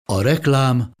A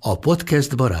reklám a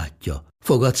podcast barátja.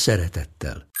 Fogad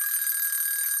szeretettel.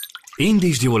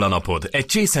 Indítsd jól a napod egy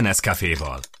csésze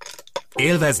Nescaféval.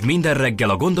 Élvezd minden reggel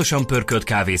a gondosan pörkölt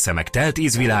kávészemek telt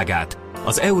ízvilágát,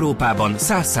 az Európában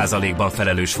 100%-ban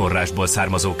felelős forrásból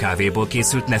származó kávéból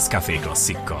készült Nescafé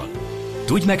klasszikkal.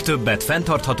 Tudj meg többet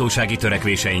fenntarthatósági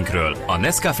törekvéseinkről a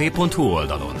nescafé.hu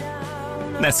oldalon.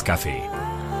 Nescafé.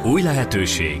 Új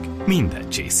lehetőség minden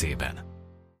csészében.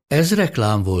 Ez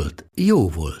reklám volt, jó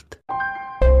volt.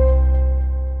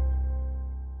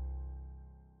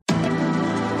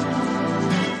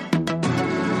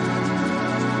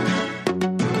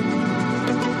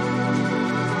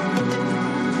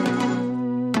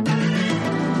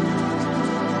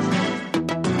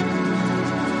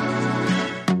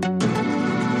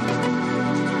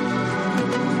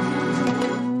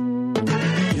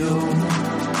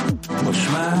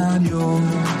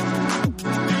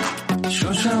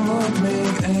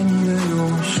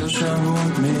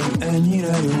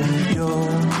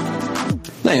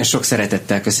 Nagyon sok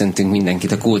szeretettel köszöntünk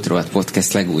mindenkit a Kultrovat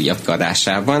Podcast legújabb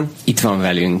adásában. Itt van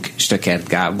velünk Stöckert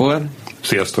Gábor.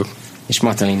 Sziasztok! És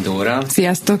Matalin Dóra.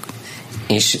 Sziasztok!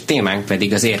 És témánk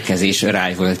pedig az Érkezés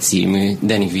Arrival című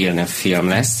Denis Villeneuve film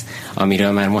lesz,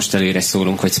 amiről már most előre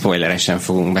szólunk, hogy spoileresen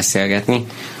fogunk beszélgetni,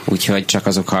 úgyhogy csak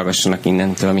azok hallgassanak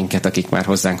innentől minket, akik már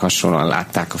hozzánk hasonlóan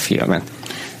látták a filmet.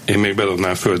 Én még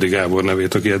bedobnám Földi Gábor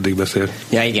nevét, aki eddig beszélt.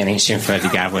 Ja igen, én Földi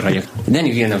Gábor vagyok.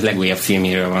 Denis Villeneuve legújabb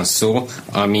filméről van szó,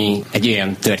 ami egy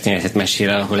olyan történetet mesél,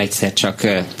 ahol egyszer csak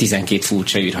 12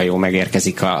 furcsa űrhajó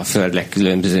megérkezik a Föld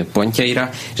legkülönböző pontjaira,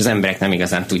 és az emberek nem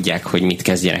igazán tudják, hogy mit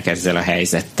kezdjenek ezzel a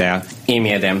helyzettel.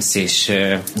 Amy Adams és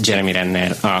Jeremy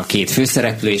Renner a két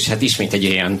főszereplő, és hát ismét egy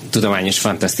olyan tudományos,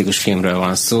 fantasztikus filmről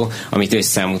van szó, amit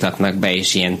összemutatnak be,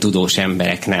 és ilyen tudós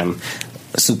emberek, nem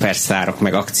szupersztárok,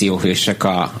 meg akcióhősök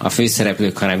a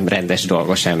főszereplők, hanem rendes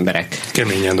dolgos emberek.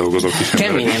 Keményen dolgozó kis emberek.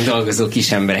 Keményen dolgozó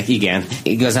kis emberek, igen.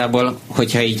 Igazából,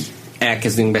 hogyha így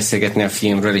elkezdünk beszélgetni a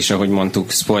filmről, és ahogy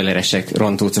mondtuk, spoileresek,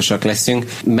 rontócosak leszünk,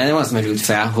 bennem az merült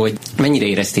fel, hogy mennyire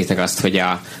éreztétek azt,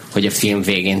 hogy a film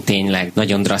végén tényleg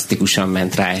nagyon drasztikusan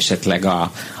ment rá esetleg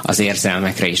az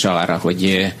érzelmekre is arra,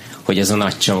 hogy az a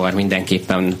nagy csavar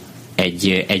mindenképpen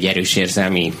egy erős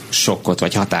érzelmi sokkot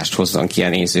vagy hatást hozzon ki a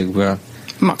nézőkből.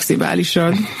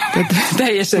 Maximálisan. Tehát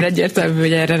teljesen egyértelmű,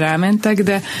 hogy erre rámentek,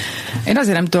 de én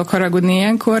azért nem tudok haragudni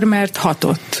ilyenkor, mert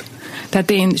hatott.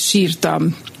 Tehát én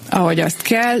sírtam, ahogy azt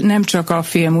kell, nem csak a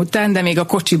film után, de még a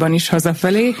kocsiban is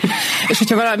hazafelé, és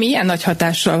hogyha valami ilyen nagy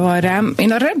hatással van rám,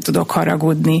 én arra nem tudok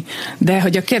haragudni, de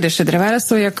hogy a kérdésedre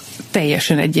válaszoljak,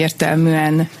 teljesen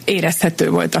egyértelműen érezhető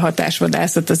volt a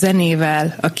hatásvadászat a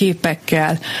zenével, a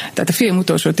képekkel, tehát a film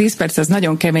utolsó 10 perc az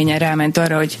nagyon keményen ráment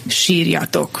arra, hogy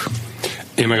sírjatok.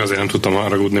 Én meg azért nem tudtam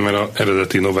haragudni, mert az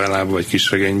eredeti novellában vagy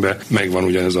kisregényben megvan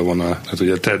ugyanez a vonal. Tehát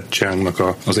ugye Ted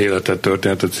Chiangnak az Életed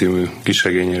története című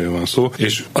kisregényéről van szó,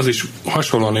 és az is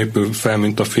hasonlóan épül fel,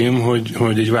 mint a film,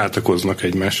 hogy így váltakoznak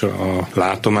egymásra a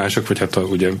látomások, vagy hát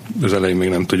ugye az elején még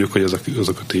nem tudjuk, hogy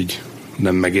azokat így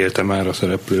nem megélte már a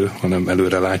szereplő, hanem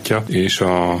előre látja, és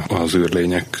az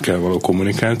űrlényekkel való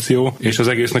kommunikáció, és az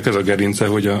egésznek ez a gerince,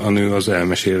 hogy a nő az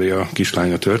elmeséli a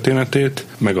kislánya történetét,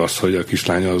 meg az, hogy a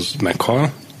kislány az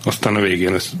meghal, aztán a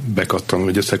végén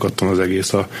összekattan az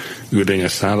egész a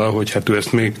űrlényes szállal, hogy hát ő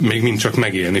ezt még mind csak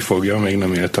megélni fogja, még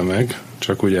nem élte meg,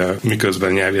 csak ugye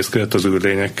miközben nyelvészkedett az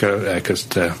űrlényekkel,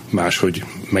 elkezdte máshogy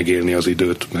megélni az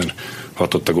időt, mert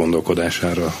hatott a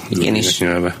gondolkodására űrlényes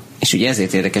nyelve. És ugye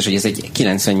ezért érdekes, hogy ez egy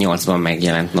 98-ban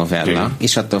megjelent novella,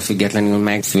 és attól függetlenül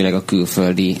meg főleg a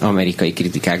külföldi amerikai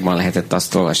kritikákban lehetett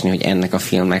azt olvasni, hogy ennek a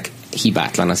filmnek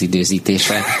hibátlan az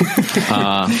időzítése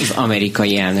az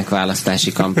amerikai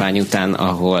elnökválasztási kampány után,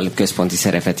 ahol központi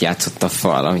szerepet játszott a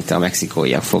fal, amit a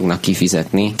mexikóiak fognak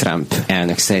kifizetni Trump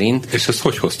elnök szerint. És ezt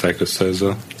hogy hozták össze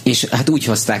ezzel? És hát úgy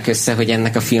hozták össze, hogy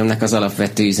ennek a filmnek az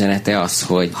alapvető üzenete az,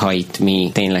 hogy ha itt mi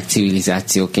tényleg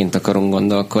civilizációként akarunk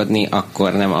gondolkodni,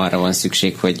 akkor nem arra van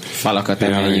szükség, hogy falakat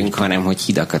emeljünk, hanem hogy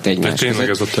hidakat egymás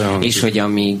között. És hogy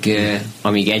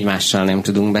amíg egymással nem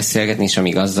tudunk beszélgetni, és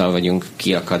amíg azzal vagyunk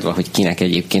kiakadva, hogy kinek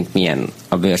egyébként milyen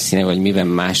a bőrszíne, vagy miben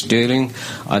más tőlünk,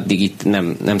 addig itt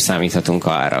nem számíthatunk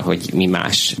arra, hogy mi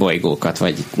más bolygókat,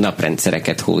 vagy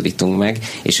naprendszereket hódítunk meg,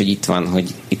 és hogy itt van,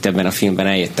 hogy itt ebben a filmben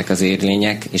eljöttek az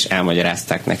érlények, és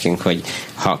elmagyarázták nekünk, hogy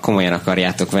ha komolyan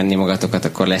akarjátok venni magatokat,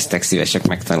 akkor lesztek szívesek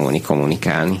megtanulni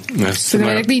kommunikálni.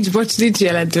 Szerintem nincs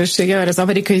jelentősége, mert az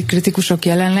amerikai kritikusok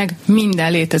jelenleg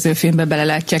minden létező filmbe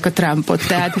belelátják a Trumpot.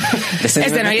 Tehát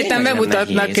ezen a héten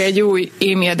bemutatnak egy új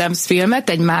Amy Adams filmet,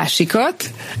 egy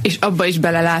másikat, és abba is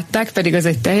belelátták, pedig az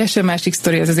egy teljesen másik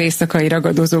sztori, ez az Éjszakai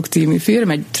ragadozók című film,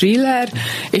 egy thriller,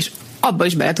 és abba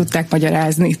is bele tudták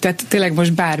magyarázni. Tehát tényleg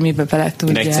most bármibe bele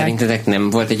tudják. De szerintetek nem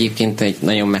volt egyébként egy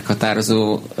nagyon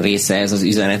meghatározó része ez az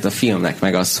üzenet a filmnek,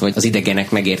 meg az, hogy az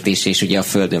idegenek megértése, és ugye a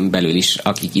Földön belül is,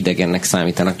 akik idegennek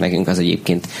számítanak nekünk, az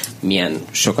egyébként milyen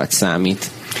sokat számít.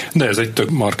 De ez egy tök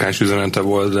markáns üzenete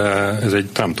volt, de ez egy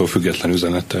Trumptól független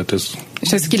üzenet, tehát ez...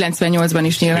 És ez 98-ban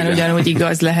is nyilván ugyanúgy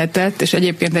igaz lehetett, és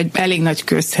egyébként egy elég nagy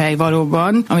közhely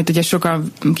valóban, amit ugye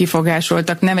sokan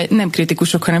kifogásoltak, nem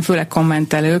kritikusok, hanem főleg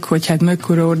kommentelők, hogy hát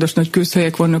mekkora ordos nagy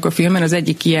közhelyek vannak a filmen. Az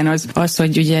egyik ilyen az,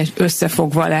 hogy ugye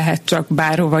összefogva lehet csak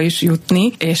bárhova is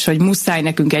jutni, és hogy muszáj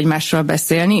nekünk egymással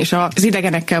beszélni, és az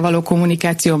idegenekkel való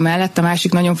kommunikáció mellett a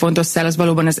másik nagyon fontos szál az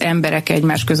valóban az emberek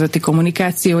egymás közötti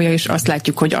kommunikációja, és azt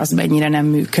látjuk, hogy az mennyire nem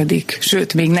működik.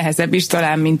 Sőt, még nehezebb is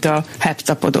talán, mint a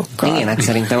heptapodokkal. Igen, hát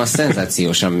szerintem az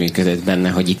szenzációsan működött benne,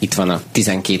 hogy itt van a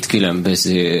 12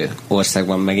 különböző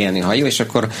országban megélni hajó, és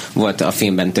akkor volt a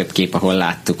filmben több kép, ahol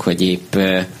láttuk, hogy épp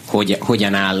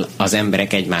hogyan áll az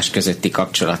emberek egymás közötti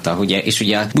kapcsolata, ugye? És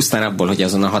ugye pusztán abból, hogy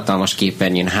azon a hatalmas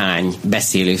képernyőn hány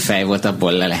beszélő fej volt,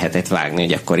 abból le lehetett vágni,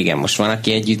 hogy akkor igen, most van,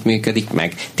 aki együttműködik,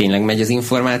 meg tényleg megy az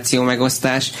információ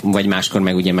megosztás, vagy máskor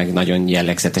meg ugye meg nagyon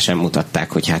jellegzetesen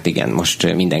mutatták, hogy hát igen,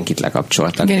 most mindenkit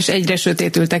lekapcsoltak. Igen, és egyre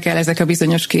sötétültek el ezek a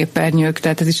bizonyos képernyők,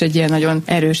 tehát ez is egy ilyen nagyon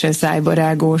erősen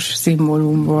szájbarágos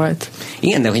szimbólum volt.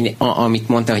 Igen, de hogy amit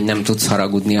mondta, hogy nem tudsz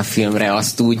haragudni a filmre,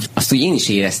 azt úgy én is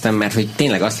éreztem, mert hogy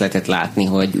tényleg azt lehetett látni,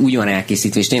 hogy úgy van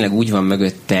elkészítve, és tényleg úgy van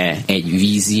mögötte egy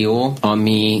vízió,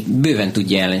 ami bőven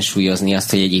tudja ellensúlyozni azt,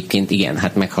 hogy egyébként igen,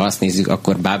 hát meg ha azt nézzük,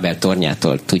 akkor Bábel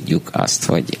tornyától tudjuk azt,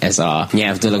 hogy ez a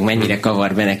nyelv dolog mennyire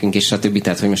kavar be nekünk, és stb.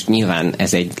 Tehát, hogy most nyilván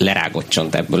ez egy lerágott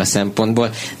csont ebből a szempontból,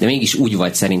 de mégis úgy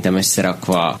volt szerintem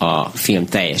összerakva a film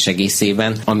teljes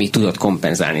egészében, ami tudott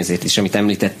kompenzálni ezért, és amit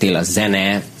említettél, a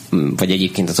zene, vagy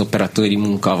egyébként az operatőri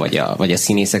munka, vagy a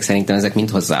színészek, szerintem ezek mind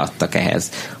hozzáadtak ehhez,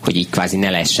 hogy így kvázi ne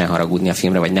lehessen haragudni a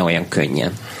filmre, vagy ne olyan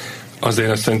könnyen.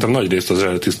 Azért szerintem nagy részt az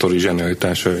eredeti sztori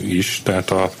zsenialitása is, tehát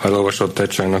ha elolvasott Ted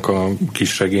Chiangnak a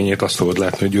kis regényét, azt fogod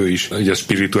látni, hogy ő is ugye a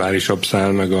spirituálisabb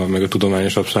szál, meg a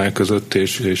tudományosabb szál között,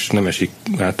 és nem esik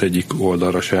át egyik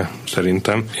oldalra se,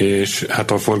 szerintem. És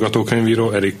hát a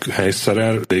forgatókönyvíró Eric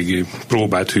Heisserer eléggé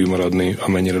próbált hű maradni,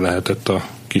 amennyire lehetett a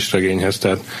kis regényhez,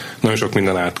 tehát nagyon sok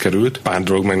minden átkerült, pár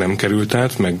dolog meg nem került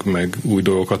át, meg új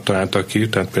dolgokat találtak ki,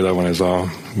 tehát például van ez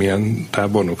a milyen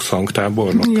tábornok,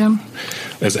 szangtábornok. Igen.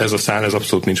 Ez a szál, ez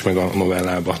abszolút nincs meg a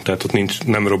novellába, tehát ott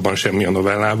nem robban semmi a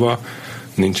novellába,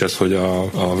 nincs ez, hogy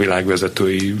a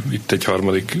világvezetői itt egy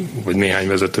harmadik, vagy néhány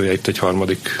vezetője itt egy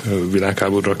harmadik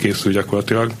világháborúra készül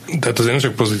gyakorlatilag. Tehát azért nem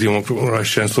csak pozitívumokra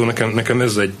sem szó, nekem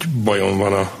ez egy bajom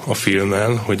van a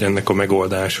filmmel, hogy ennek a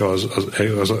megoldása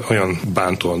az olyan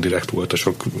bántóan direkt volt a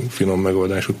sok finom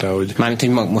megoldás után, hogy... Mármint, hogy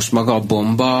most maga a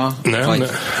bomba,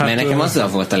 mert nekem azzal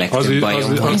volt a legtöbb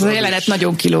bajom. Az a jelenet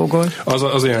nagyon kilógott.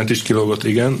 Az jelenet is kilógott,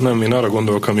 igen. Nem, én arra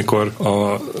gondolok, amikor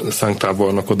a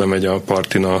szangtábornok oda megy a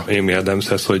partina Amy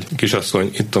Adamshez, hogy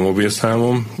kisasszony, itt a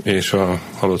mobilszámom, és a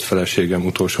halott feleségem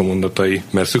utolsó mondatai,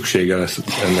 mert szüksége lesz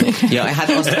ennek. Ja, hát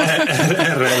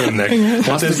erre önnek.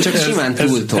 Azt ez, csak simán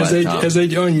túltolta. Ez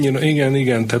egy annyira,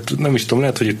 igen, tehát nem is tudom,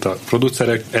 lehet, hogy itt a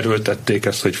producerek erőltették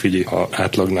ezt, hogy figyelj, a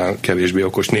átlagnál kevésbé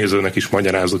okos nézőnek is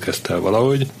magyarázzuk ezt el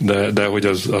valahogy, de hogy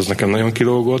az nekem nagyon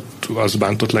kilógott, az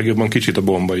bántott legjobban, kicsit a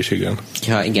bomba is, igen.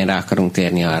 Ha igen, rá akarunk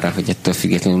térni arra, hogy ettől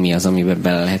függetlenül mi az, amiben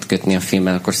bele lehet kötni a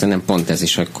filmben, akkor szerintem pont ez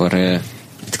is, akkor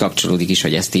itt kapcsolódik is,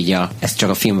 hogy ez csak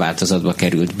a filmváltozatba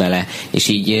került bele, és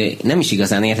így nem is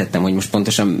igazán értettem, hogy most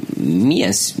pontosan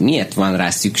miért van rá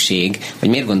szükség, vagy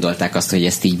miért gondolták azt, hogy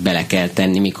ezt így bele kell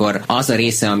tenni, mikor az a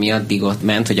része, ami addig ott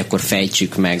ment, hogy akkor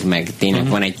fejtsük meg tényleg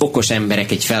van egy okos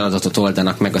emberek egy feladatot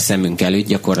oldanak meg a szemünk előtt,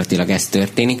 gyakorlatilag ez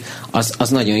történik, az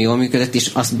nagyon jól működött, és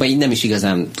azt így nem is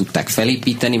igazán tudták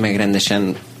felépíteni, meg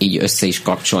rendesen így össze is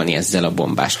kapcsolni ezzel a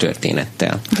bombás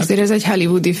történettel. Azért ez egy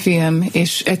hollywoodi film,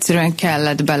 és egyszerűen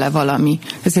kellett bele valami.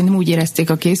 Ezért nem úgy érezték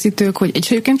a készítők, hogy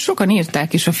egyébként sokan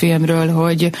írták is a filmről,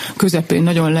 hogy közepén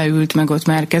nagyon leült, meg ott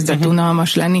már kezdett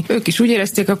unalmas lenni. Ők is úgy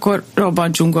érezték, akkor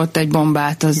robbantsunk ott egy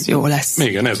bombát, az jó lesz.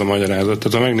 Igen, ez a magyarázat.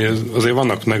 Tehát ha megnéz, azért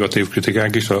vannak negatív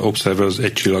kritikák is, a Observer az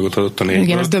 1 csillagot adott a 4-ből.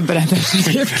 Igen, ez döbbenetes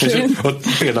egyébként. Ott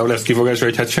például lesz kifogás,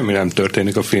 hogy hát semmi nem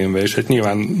történik a filmben, és hát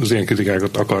nyilván az ilyen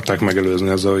kritikákat akarták megelőzni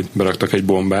ezzel, hogy beraktak egy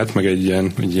bombát, meg egy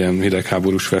ilyen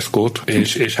hidegháborús feszkót,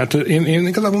 és hát én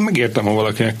igazából megértem, ha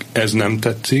valakinek ez nem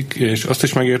tetszik, és azt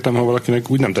is megértem, ha valakinek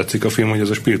úgy nem tetszik a film, hogy ez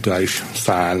a spirituális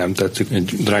szál nem tetszik.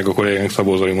 Egy drága kollégánk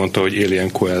Szabó Zoli mondta, hogy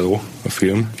Alien Coelho a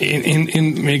film. Én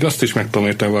még azt is meg tudom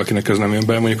érteni, valakinek ez nem jön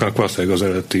be, mondjuk annak valószínűleg az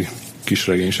eredeti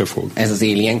kisregény se fog. Ez az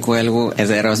Alien Coelho, ez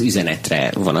erre az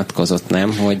üzenetre vonatkozott,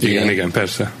 nem? Hogy igen,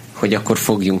 persze. hogy akkor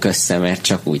fogjunk össze, mert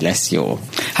csak úgy lesz jó.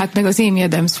 Hát meg az Amy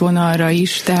Adams vonalra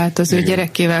is, tehát az ő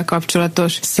gyerekével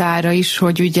kapcsolatos szára is,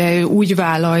 hogy ugye ő úgy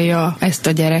vállalja ezt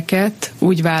a gyereket,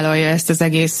 úgy vállalja ezt az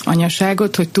egész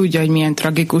anyaságot, hogy tudja, hogy milyen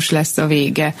tragikus lesz a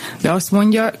vége. De azt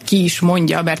mondja, ki is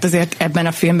mondja, mert azért ebben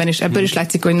a filmben is, ebből is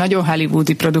látszik, hogy nagyon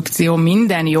hollywoodi produkció,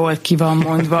 minden jól ki van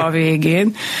mondva a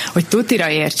végén, hogy tutira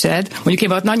értsed. Mondjuk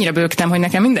én ott annyira bőgtem, hogy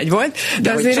nekem mindegy volt,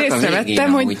 de azért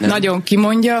észrevettem, hogy nagyon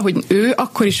kimondja, hogy ő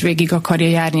akkor is végig akarja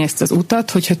járni ezt az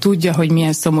utat, hogyha tudja, hogy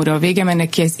milyen szomorú a vége, mert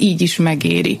neki ez így is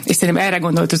megéri. És szerintem erre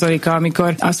gondolt az Olika,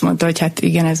 amikor azt mondta, hogy hát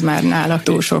igen, ez már nála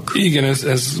túl sok. Igen,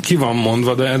 ez ki van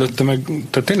mondva, de előtte meg,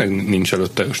 tehát tényleg nincs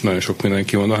előtte nagyon sok minden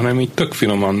kimondva, hanem így tök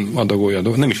finoman adagolja,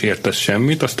 nem is értesz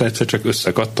semmit, aztán egyszer csak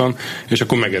összekattan, és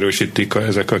akkor megerősítik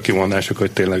ezek a kimondások,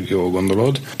 hogy tényleg jól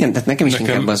gondolod. Igen, tehát nekem is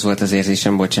inkább az volt az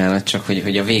érzésem, bocsánat, csak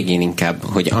hogy a végén inkább,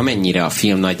 hogy amennyire a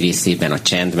film nagy részében a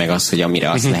csend, meg az, hogy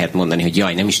amire azt lehet mondani, hogy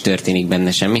jaj, nem is történik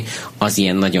benne semmi, az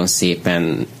ilyen nagyon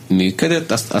szépen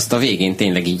működött, azt a végén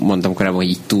tényleg így mondtam korábban, hogy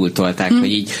így túltolták,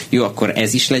 hogy így jó, akkor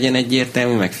ez is legyen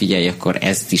egyértelmű, meg figyelj, akkor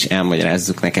ezt is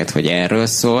elmagyarázzuk neked, hogy erről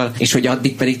szól, és hogy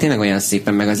addig pedig tényleg olyan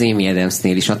szépen, meg az Amy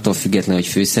Adamsnél is attól függetlenül,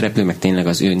 hogy főszereplő, meg tényleg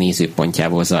az ő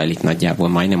nézőpontjából zajlik nagyjából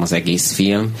majdnem az egész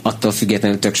film, attól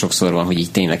függetlenül tök sokszor van, hogy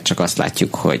így tényleg csak azt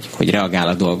látjuk, hogy reagál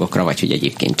a dolgokra, vagy hogy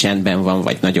egyébként csendben van,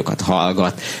 vagy nagyokat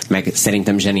hallgat, meg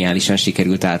szerintem zseniálisan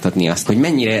sikerült átadni azt, hogy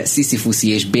mennyire sziszifuszi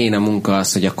és béna munka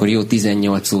az, hogy akkor jó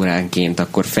 18 óránként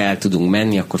akkor fel tudunk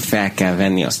menni, akkor fel kell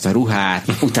venni azt a ruhát,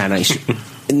 utána is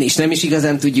és nem is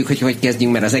igazán tudjuk, hogy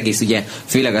kezdjünk, mert az egész ugye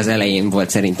főleg az elején volt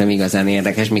szerintem igazán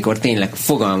érdekes, mikor tényleg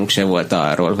fogalmunk se volt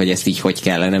arról, hogy ezt így hogy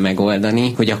kellene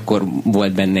megoldani, hogy akkor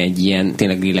volt benne egy ilyen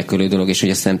tényleg lélekölő dolog, és hogy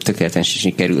azt nem tökéletesen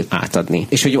sikerült átadni.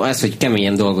 És hogy az, hogy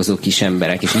keményen dolgozó kis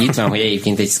emberek, és itt van, hogy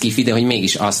egyébként egy skifi, de hogy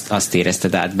mégis azt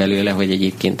érezted át belőle, hogy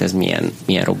egyébként ez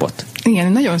milyen robot.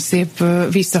 Igen, nagyon szép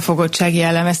visszafogottság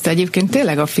jellemezte egyébként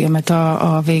tényleg a filmet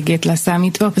a végét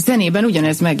leszámítva. A zenében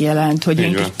ugyanez megjelent, hogy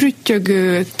ilyen kis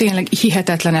prüttyögő, tényleg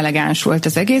hihetetlen elegáns volt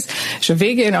az egész, és a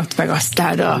végén ott meg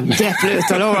aztán a gyeplőt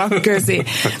a lovak közé.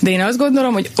 De én azt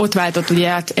gondolom, hogy ott váltott ugye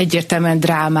át egyértelműen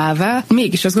drámává.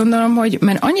 Mégis azt gondolom, hogy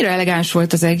mert annyira elegáns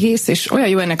volt az egész, és olyan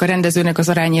jó ennek a rendezőnek az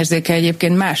arányérzéke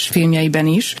egyébként más filmjeiben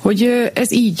is, hogy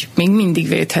ez így még mindig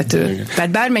védhető. Igen.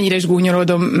 Tehát bármennyire is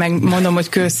gúnyolódom, meg mondom, hogy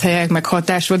közhelyek, meg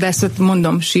hatásvadászat,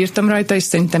 mondom, sírtam rajta, és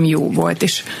szerintem jó volt,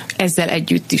 és ezzel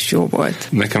együtt is jó volt.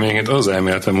 Nekem egyébként az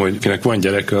elméletem, hogy kinek van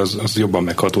gyereke, az jobban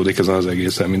meghatódik ezen az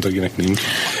egészen, mint akinek nincs.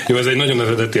 Jó, ez egy nagyon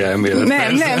eredeti elmélet.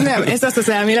 Nem, ez az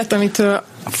elmélet, amit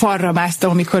falra másztam,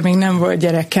 amikor még nem volt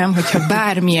gyerekem, hogyha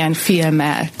bármilyen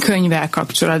filmmel, könyvvel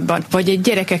kapcsolatban, vagy egy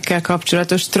gyerekekkel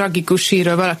kapcsolatos tragikus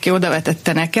hírről valaki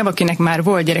odavetette nekem, akinek már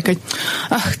volt gyerek, hogy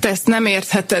te ezt nem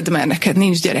értheted, mert neked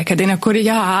nincs gyereked. Én akkor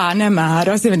így, nem már,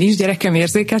 azért, mert nincs gyerekem,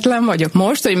 érzéketlen vagyok.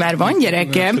 Most, hogy már van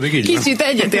gyerekem, kicsit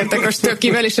egyetértek a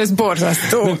stökivel, és ez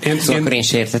borzasztó. Akkor én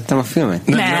se értettem a filmet?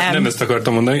 Nem ezt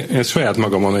akartam mondani. Én saját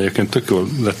magamon egyébként tök jól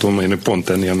lett volna én pont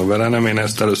tenni a novellán. Én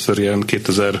ezt először ilyen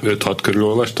 2005-6 körül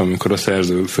olvastam, amikor a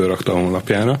szerző fölrakta a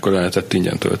honlapjára, akkor lehetett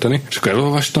ingyen tölteni. És akkor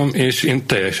elolvastam, és én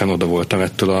teljesen oda voltam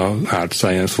ettől a hard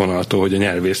science vonaltól, hogy a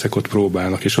nyelvészek ott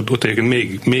próbálnak, és ott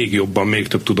egyébként még jobban, még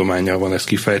több tudománnyal van ez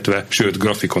kifejtve, sőt,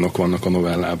 grafikonok vannak a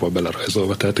novellába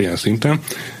belerajzolva, tehát ilyen szinten.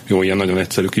 Jó, ilyen nagyon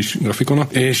egyszerű kis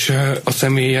grafikonok. És a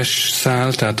személyes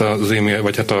szál, tehát az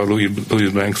vagy hát a Louis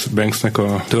Banksnek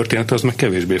a története, az meg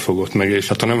kevésbé fogott meg, és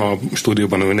hát ha nem a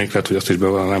stúdióban ülnék, lehet, hogy azt is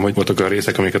bevallám, hogy voltak a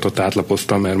részek, amiket ott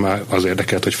átlapoztam, mert már az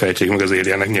érdekelt, hogy fejtsék meg az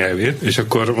alienek nyelvét. És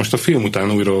akkor most a film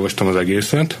után újra olvastam az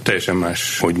egészet, teljesen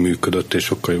más, hogy működött, és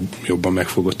sokkal jobban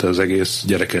megfogott az egész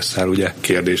gyerekes szál, ugye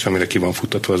kérdés, amire ki van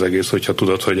futtatva az egész, hogyha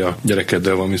tudod, hogy a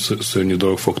gyerekeddel valami szörnyű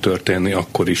dolog fog történni,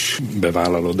 akkor is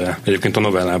bevállalod el. Egyébként a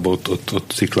novellában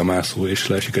ott sziklamászó, és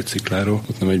leesik egy szikláról,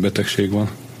 ott nem egy betegség van.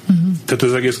 Tehát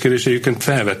az egész kérdés egyébként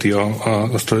felveti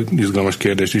azt az izgalmas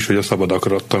kérdést is, hogy a szabad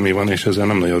akarattal mi van, és ezzel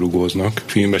nem nagyon rugóznak.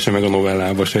 Filmbe se, meg a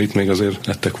novellába se, itt még azért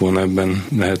lettek volna ebben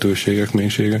lehetőségek,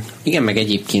 mélységek. Igen, meg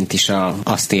egyébként is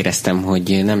azt éreztem,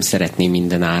 hogy nem szeretném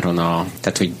minden áron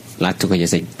tehát, hogy láttuk, hogy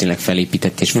ez egy tényleg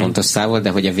felépített és fontos szál volt, de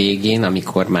hogy a végén,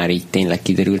 amikor már így tényleg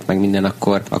kiderült meg minden,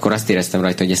 akkor azt éreztem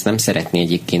rajta, hogy ezt nem szeretné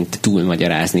egyébként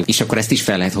túlmagyarázni. És akkor ezt is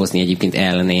fel lehet hozni egyébként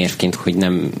ellenérvként, hogy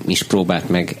nem is próbált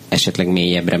meg esetleg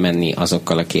mélyebbre menni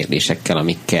azokkal a kérdésekkel,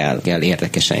 amikkel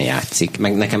érdekesen játszik.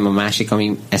 Meg nekem a másik,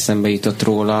 ami eszembe jutott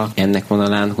róla ennek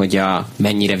vonalán, hogy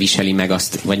mennyire viseli meg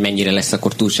azt, vagy mennyire lesz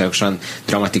akkor túlságosan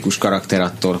dramatikus karakter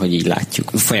attól, hogy így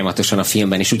látjuk folyamatosan a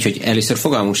filmben, és úgyhogy először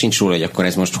fogalmunk sincs róla, hogy akkor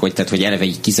ez most tehát hogy eleve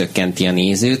így kizökkenti a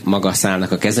nézőt, maga a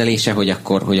szálnak a kezelése, hogy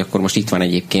akkor most itt van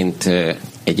egyébként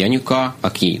egy anyuka,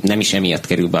 aki nem is emiatt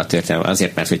kerül be a történetbe,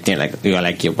 azért, mert hogy tényleg ő a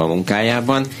legjobb a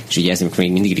munkájában, és ugye ez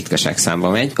még mindig ritkaság számba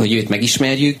megy, hogy őt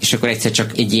megismerjük, és akkor egyszer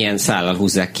csak egy ilyen szállal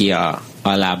húzzák ki a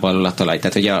láb alól a talaj.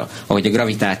 Tehát, hogy ahogy a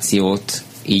gravitációt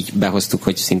így behoztuk,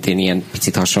 hogy szintén ilyen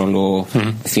picit hasonló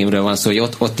filmről van szó, hogy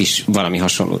ott is valami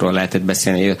hasonlóról lehetett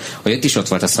beszélni, hogy ott is ott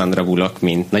volt a Sandra Bullock,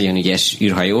 mint nagyon ügyes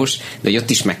űrhajós, de hogy ott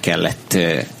is meg kellett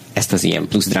ezt az ilyen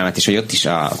plusz drámát, és hogy ott is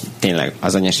tényleg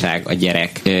az anyaság, a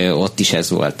gyerek, ott is ez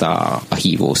volt a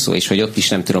hívószó, és hogy ott is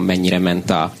nem tudom mennyire ment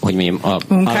a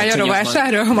munkája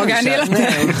rovására, a magánéletre?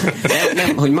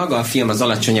 Nem, hogy maga a film az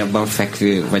alacsonyabban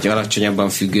fekvő, vagy alacsonyabban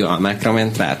függő almákra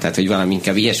ment rá, tehát hogy valami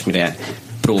inkább ilyesmire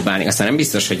próbálni. Aztán nem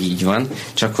biztos, hogy így van,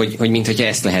 csak hogy minthogyha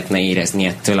ezt lehetne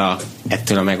érezni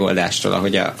ettől a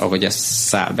megoldástól, ahogy a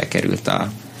szál bekerült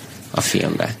a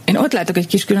filmbe. Én ott látok egy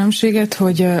kis különbséget,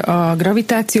 hogy a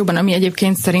Gravitációban, ami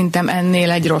egyébként szerintem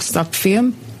ennél egy rosszabb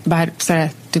film, bár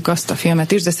szerettük azt a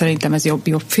filmet is, de szerintem ez jobb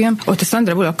film. Ott a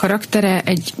Sandra Bullock karaktere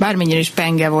bármennyire is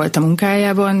penge volt a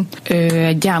munkájában,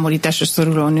 egy gyámolításra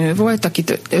szoruló nő volt,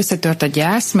 akit összetört a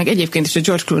gyász, meg egyébként is a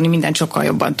George Clooney mindent sokkal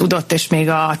jobban tudott, és még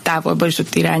a távolban is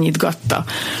ott irányítgatta,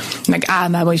 meg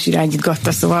álmában is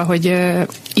irányítgatta, szóval, hogy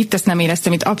itt ezt nem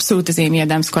éreztem, itt abszolút az Amy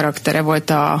Adams karaktere volt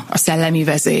a szellemi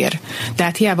vezér.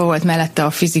 Tehát hiába volt mellette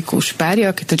a fizikus párja,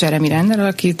 akit a Jeremy Renner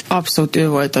alakít, abszolút ő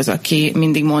volt az, aki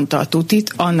mindig mondta a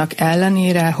tutit, annak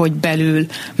ellenére, hogy belül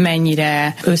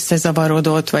mennyire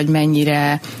összezavarodott, vagy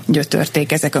mennyire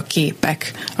gyötörték ezek a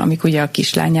képek, amik ugye a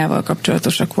kislányával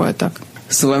kapcsolatosak voltak.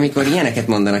 Szóval amikor ilyeneket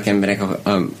mondanak emberek,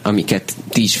 amiket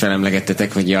ti is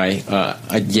felemlegettetek, hogy jaj,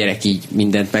 a gyerek így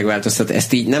mindent megváltoztat,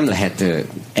 ezt így nem lehet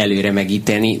előre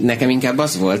megítélni. Nekem inkább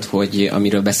az volt, hogy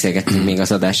amiről beszélgettünk még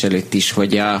az adás előtt is,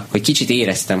 hogy kicsit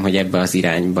éreztem, hogy ebbe az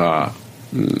irányba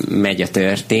megy a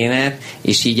történet,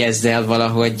 és így ezzel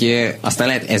valahogy aztán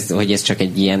lehet, hogy ez csak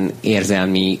egy ilyen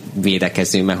érzelmi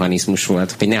védekező mechanizmus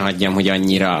volt, hogy ne hagyjam,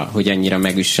 hogy annyira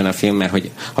megüssön a film, mert hogy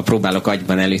ha próbálok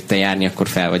agyban előtte járni, akkor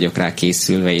fel vagyok rá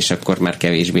készülve, és akkor már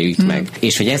kevésbé üt meg.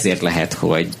 És hogy ezért lehet,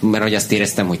 mert hogy azt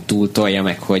éreztem, hogy túl tolja,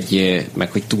 meg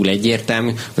hogy túl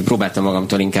egyértelmű, hogy próbáltam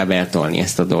magamtól inkább eltolni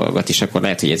ezt a dolgot, és akkor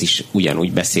lehet, hogy ez is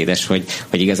ugyanúgy beszédes, hogy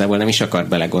igazából nem is akar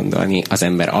belegondolni az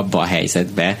ember abba a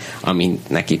helyzetbe, amin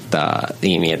neki itt a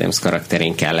Amy Adams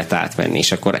karakterén kellett átvenni,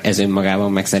 és akkor ez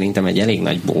önmagában meg szerintem egy elég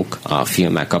nagy bók a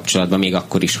filmmel kapcsolatban, még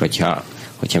akkor is, hogyha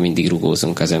mindig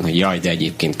rugózunk azon, hogy jaj, de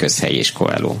egyébként közhely és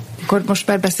Coelho. Akkor most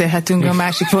már beszélhetünk a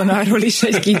másik vonalról is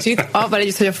egy kicsit. Avval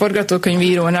együtt, hogy a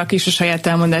forgatókönyvírónak is a saját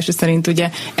elmondása szerint ugye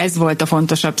ez volt a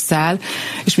fontosabb szál,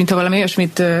 és mintha valami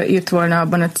olyasmit írt volna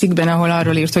abban a cikkben, ahol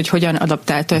arról írt, hogy hogyan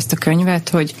adaptálta ezt a könyvet,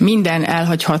 hogy minden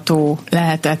elhagyható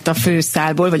lehetett a fő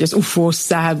szálból, vagy az UFO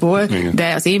szálból,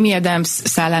 de az Amy Adams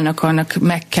szálának annak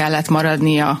meg kellett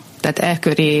maradnia. Tehát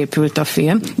elköré épült a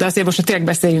film. De azért most tényleg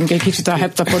beszéljünk egy kicsit a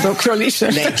heptapodokról is.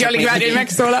 De alig várja, hogy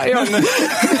megszólaljon.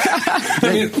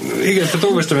 Igen, tehát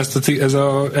olvastam ez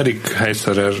a Eric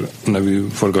Heisserer nevű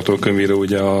forgatókönyvíró,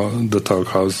 ugye a The Talk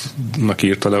House-nak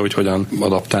írta le, hogy hogyan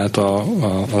adaptálta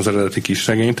az eredeti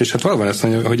kisregényt, és hát valóban ezt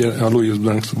mondja, hogy a Louis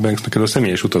Banksnak ez a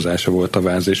személyes utazása volt a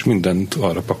váz, és mindent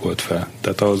arra pakolt fel.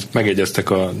 Tehát ahhoz megegyeztek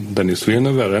a Denis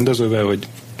Villeneuve-vel, a rendezővel, hogy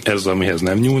ez, amihez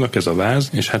nem nyúlnak, ez a váz,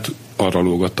 és hát arra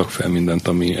lógattak fel mindent,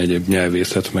 ami egyéb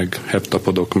nyelvészet, meg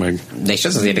heptapodok, meg... De és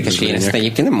az érdekes, hogy én ezt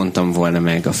egyébként nem mondtam volna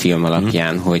meg a film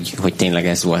alapján, hogy tényleg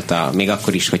ez volt még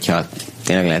akkor is, hogyha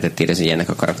tényleg lehetett érezni, hogy ennek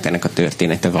a karakternek a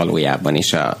története valójában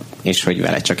is, és hogy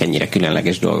vele csak ennyire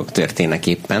különleges dolgok történnek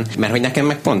éppen. Mert hogy nekem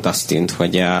meg pont azt tűnt,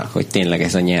 hogy tényleg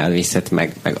ez a nyelvészet,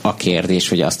 meg a kérdés,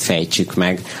 hogy azt fejtsük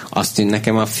meg, azt tűnt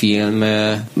nekem a film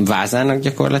vázának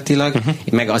gyakorlatilag,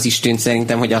 meg az is tűnt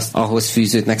szerintem, hogy ahhoz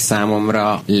fűződnek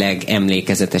számomra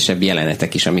legemlékezetesebb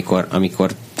jelenetek is,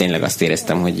 amikor tényleg azt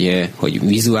éreztem, hogy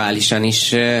vizuálisan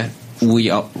is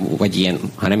új, vagy ilyen,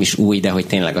 ha nem is új, de hogy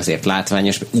tényleg azért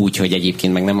látványos, úgy, hogy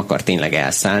egyébként meg nem akar tényleg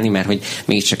elszállni, mert hogy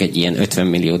mégiscsak egy ilyen $50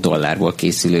 millió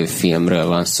készülő filmről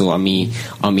van szó, ami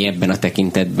ebben a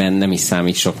tekintetben nem is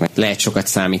számít soknak. Lehet sokat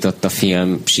számított a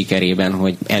film sikerében,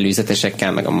 hogy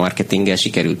előzetesekkel, meg a marketinggel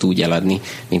sikerült úgy eladni,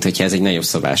 mint hogyha ez egy nagyobb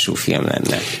szabású film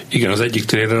lenne. Igen, az egyik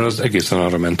trailer az egészen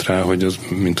arra ment rá, hogy az,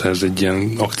 mintha ez egy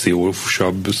ilyen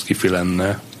akciósabb skifi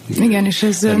lenne. Igen, és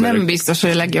ez nem biztos, hogy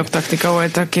a legjobb taktika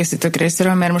volt a készítők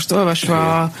részéről, mert most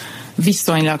olvasva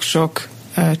viszonylag sok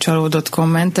csalódott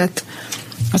kommentet,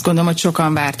 azt gondolom, hogy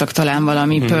sokan vártak talán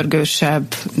valami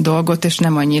pörgősebb dolgot, és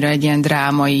nem annyira egy ilyen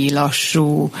drámai,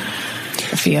 lassú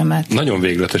filmet. Nagyon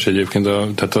végletes egyébként,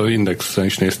 tehát az Indexen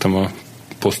is néztem a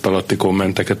poszt alatti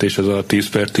kommenteket, és ez a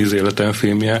 10/10 életem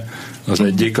filmje az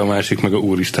egyik, a másik meg a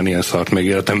úristen, ilyen szart még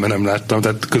életemben nem láttam,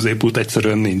 tehát középút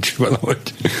egyszerűen nincs valahogy.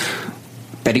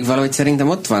 Pedig valahogy szerintem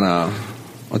ott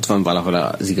van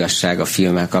valahol az igazság a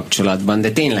filmmel kapcsolatban,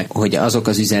 de tényleg, hogy azok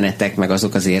az üzenetek, meg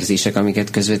azok az érzések, amiket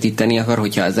közvetíteni akar,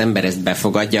 hogyha az ember ezt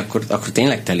befogadja, akkor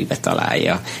tényleg telibe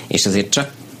találja. És azért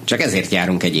csak ezért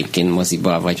járunk egyébként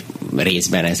moziba, vagy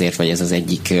részben ezért, vagy ez az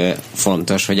egyik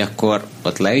fontos, hogy akkor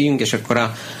ott leüljünk, és akkor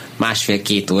a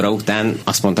 1,5-2 óra után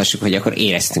azt mondhassuk, hogy akkor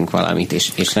éreztünk valamit,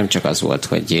 és nem csak az volt,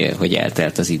 hogy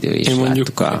eltelt az idő, és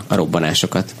láttuk a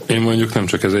robbanásokat. Én mondjuk nem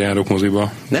csak ezért járok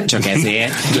moziba. Nem csak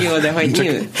ezért. Jó, de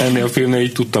hogy ennél a filmnél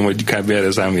így tudtam, hogy kb.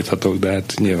 Erre számíthatok, de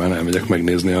hát nyilván elmegyek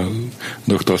megnézni a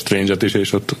Dr. Strange-et is,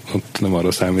 és ott nem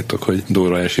arra számítok, hogy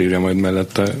Dóra elsírja majd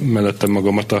mellettem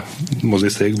magamat a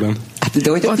moziszékben. Hát, de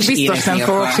hogy ott biztos nem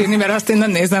fogok sírni, mert azt én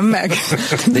nem nézem meg.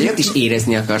 De ott is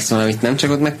érezni akarsz valamit, nem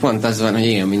csak ott meg pont az van, hogy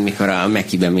olyan, mint mikor a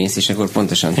Mac-ibe mész, és akkor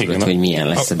pontosan tudod, igen, hogy milyen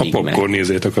lesz a Big Mac. A popcorn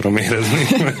ízét akarom érezni.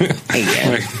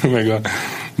 Igen. meg a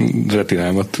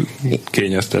retinámat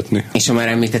kényeztetni. És ha már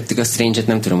említettük a Strange-et,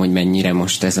 nem tudom, hogy mennyire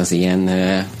most ez az ilyen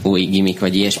új gimmick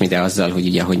vagy ilyesmi, de azzal, hogy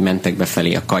ugye, hogy mentek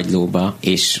befelé a kagylóba,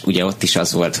 és ugye ott is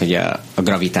az volt, hogy a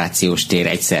gravitációs tér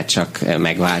egyszer csak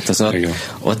megváltozott. Igen.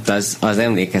 Ott az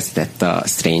emlékeztetett a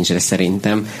Strange-re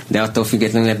szerintem, de attól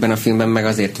függetlenül ebben a filmben meg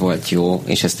azért volt jó,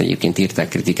 és ezt egyébként írták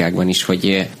kritikákban is,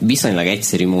 hogy viszonylag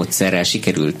egyszerű módszerrel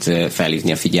sikerült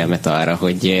felhívni a figyelmet arra,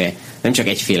 hogy nem csak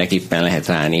egyféleképpen lehet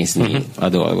ránézni a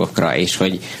dolgokra, és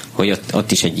hogy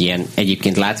ott is egy ilyen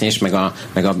egyébként látványos, meg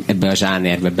ebbe a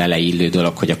zsánerbe beleillő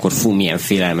dolog, hogy akkor milyen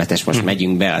félelmetes, most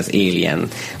megyünk be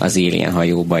az Alien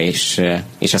hajóba, és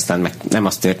aztán meg nem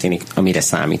az történik, amire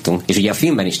számítunk. És ugye a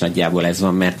filmben is nagyjából ez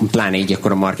van, mert pláne így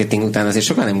akkor a marketing után azért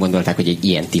sokan nem gondolták, hogy egy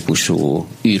ilyen típusú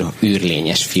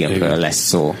űrlényes filmről lesz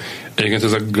szó. Egyébként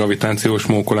ez a gravitációs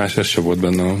mókolás, ez se volt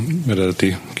benne a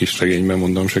eredeti kisregényben,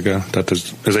 mondom se kell. Tehát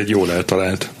ez egy jól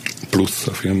eltalált plusz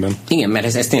a filmben. Igen,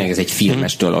 mert ez tényleg egy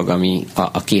filmes dolog, ami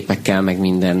a képekkel meg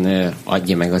minden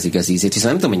adja meg az igaz ízét.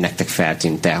 Viszont nem tudom, hogy nektek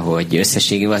feltűnt-e, hogy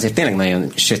összességében azért tényleg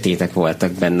nagyon sötétek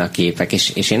voltak benne a képek,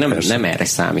 és én nem erre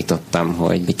számítottam,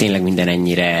 hogy tényleg minden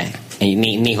ennyire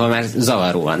néha már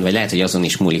zavaróan, vagy lehet, hogy azon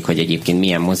is múlik, hogy egyébként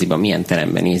milyen moziban, milyen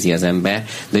teremben nézi az ember,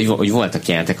 de hogy voltak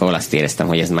jelentek, ahol azt éreztem,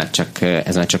 hogy ez már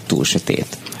csak túl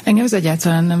sötét. Engem ez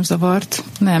egyáltalán nem zavart,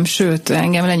 nem, sőt,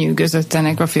 engem lenyűgözött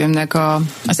ennek a filmnek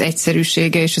az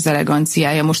egyszerűsége és az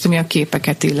eleganciája, most ami a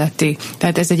képeket illeti.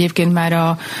 Tehát ez egyébként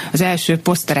már az első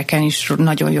posztereken is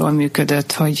nagyon jól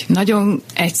működött, hogy nagyon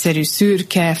egyszerű,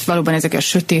 szürke, valóban ezek a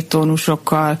sötét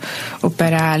tónusokkal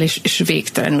operál, és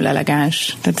végtelenül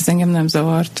elegáns. Tehát ez engem nem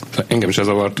zavart. Engem is ez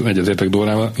zavart, egyetértek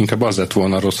Dórával, inkább az lett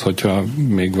volna rossz, hogyha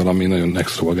még valami nagyon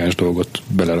extravagáns dolgot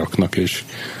beleraknak, és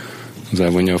az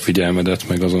elvonja a figyelmedet,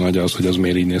 meg azon agya az, hogy az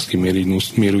miért így néz ki,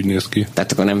 miért úgy néz ki.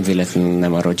 Tehát akkor nem véletlenül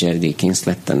nem a Roger Deakins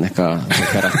lett ennek a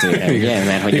operatőre, ugye?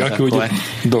 Mert hogy akkor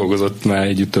dolgozott már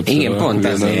együtt többször. Igen, pont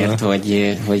azért,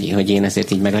 hogy én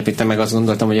ezért így meglepítem, meg azt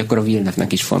gondoltam, hogy akkor a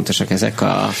Villeneuve-nek is fontosak ezek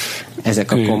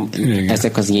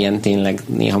az ilyen tényleg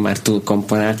néha már túl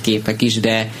komponált képek is,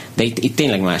 de itt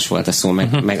tényleg más volt a szó,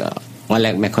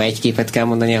 meg ha egy képet kell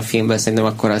mondani a filmből, szerintem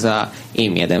akkor az a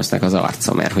Amy Adamsnek az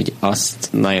arca, mert hogy azt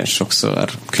nagyon sokszor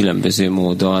különböző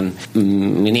módon,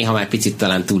 néha már picit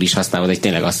talán túl is használod, hogy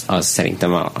tényleg az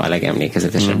szerintem a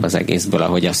legemlékezetesebb az egészből,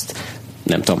 ahogy azt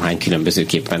nem tudom hány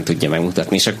különbözőképpen tudja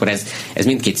megmutatni, és akkor ez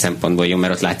mindkét szempontból jó,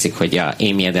 mert ott látszik, hogy a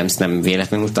Amy Adams nem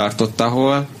véletlenül tartott,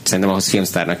 ahol szerintem ahhoz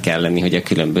filmsztárnak kell lenni, hogy a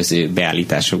különböző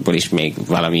beállításokból is még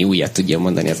valami újat tudja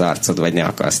mondani az arcod, vagy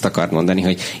ne azt akart mondani,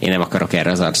 hogy én nem akarok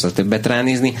erre az arcot többet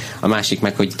ránézni. A másik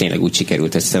meg, hogy tényleg úgy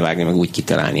sikerült összevágni, meg úgy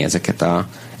kitalálni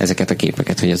ezeket a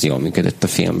képeket, hogy az jól működött a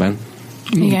filmben.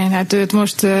 Igen, hát őt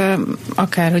most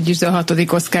akárhogy is a 6.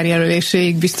 Oscar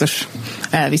jelöléséig biztos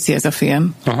elviszi ez a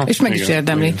film. Aha, és meg is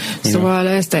érdemli. Igen, szóval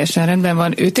ez teljesen rendben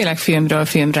van. Ő tényleg filmről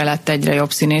filmre lett egyre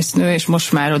jobb színésznő, és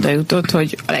most már oda jutott,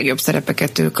 hogy a legjobb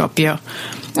szerepeket ő kapja.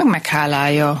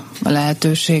 Meghálálja a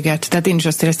lehetőséget. Tehát én is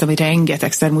azt éreztem, hogy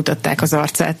rengetegszer mutatták az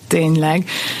arcát tényleg,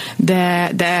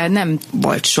 de nem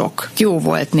volt sok. Jó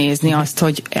volt nézni azt,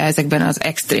 hogy ezekben az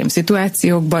extrém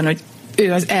szituációkban, hogy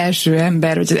ő az első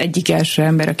ember, vagy az egyik első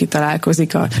ember, aki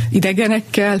találkozik az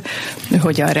idegenekkel,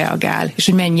 hogyan reagál, és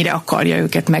hogy mennyire akarja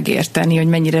őket megérteni, hogy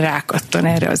mennyire rákattan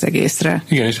erre az egészre.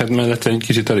 Igen, és hát mellett egy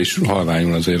kicsit el is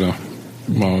halványul azért a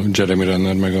a Jeremy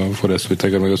Renner, meg a Forest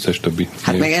Whitaker, meg összes többi.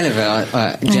 Hát meg eleve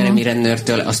a Jeremy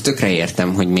Rennertől azt tökre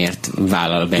értem, hogy miért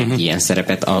vállal be egy ilyen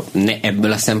szerepet.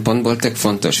 Ebből a szempontból tök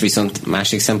fontos, viszont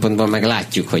másik szempontból meg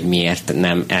látjuk, hogy miért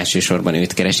nem elsősorban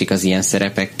őt keresik az ilyen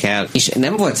szerepekkel. És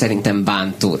nem volt szerintem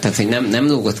bántó, tehát hogy nem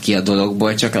lógott ki a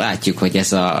dologból, csak látjuk, hogy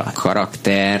ez a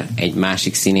karakter egy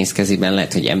másik színész kezében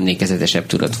lehet, hogy emlékezetesebb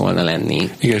tudott volna lenni.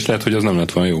 Igen, és lehet, hogy az nem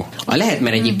lett volna jó. Lehet,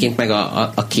 mert egyébként meg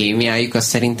a kémiájuk az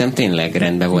szerintem tényleg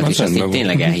rendben volt, és azt így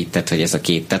tényleg elhitted, hogy ez a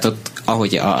két. Tehát ott,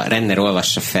 ahogy a Renner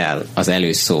olvassa fel az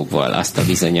előszóból azt a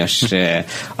bizonyos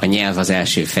a nyelv az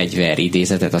első fegyver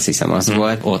idézetet, azt hiszem az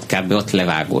volt, ott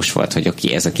levágós volt, hogy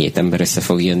oké, ez a két ember össze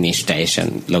fog jönni, és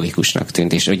teljesen logikusnak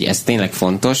tűnt, és hogy ez tényleg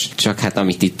fontos, csak hát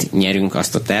amit itt nyerünk,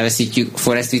 azt ott elveszítjük.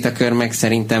 Forest Whitaker meg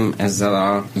szerintem ezzel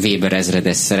a Weber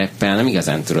ezredes szereppel nem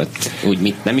igazán tudott,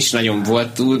 úgy nem is nagyon volt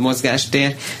túl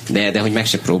mozgástér, de hogy meg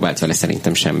se próbált vele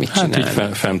szerintem semmit csinálni. Hát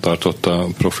így fenntartotta a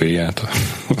profilját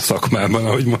a szakmában,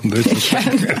 ahogy mondod.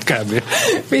 Kb.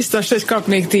 Biztos, hogy kap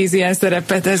még 10 ilyen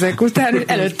szerepet ezek után.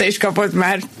 Előtte is kapott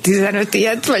már 15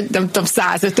 ilyet, vagy nem tudom,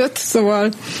 105-öt,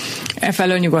 szóval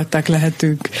efelől nyugodtak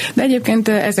lehetünk. De egyébként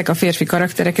ezek a férfi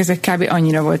karakterek, ezek kb.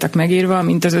 Annyira voltak megírva,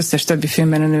 mint az összes többi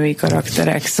filmben a női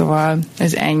karakterek, szóval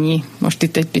ez ennyi. Most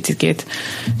itt egy picit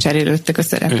cserélődtek a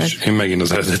szerepek. És én megint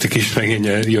az eredeti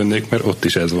kisregényre jönnék, mert ott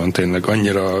is ez van tényleg.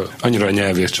 Annyira a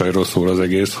nyelvészcsajról szól az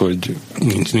egész, hogy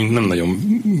nem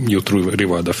nagyon jut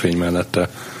Rivalda fény mellette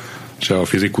se a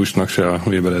fizikusnak, se a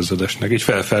Weber ezredesnek. Így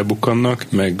felbukkannak,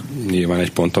 meg nyilván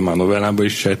egy ponton már novellában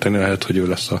is sejteni lehet, hogy ő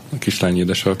lesz a kislány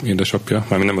édesapja.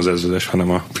 Mármint nem az ezredes, hanem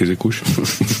a fizikus.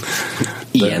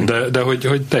 De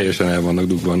hogy teljesen el vannak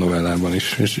dugva a novellában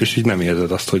is, és így nem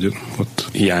érzed azt, hogy ott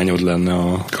hiányod lenne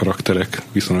a karakterek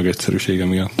viszonylag egyszerűsége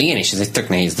miatt. Igen, és ez egy tök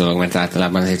nehéz dolog, mert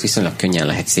általában azért viszonylag könnyen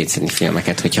lehet szétszedni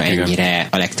filmeket, hogyha ennyire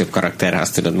a legtöbb karakterre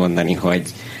azt tudod mondani, hogy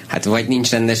hát vagy nincs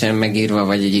rendesen megírva,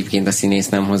 vagy egyébként a színész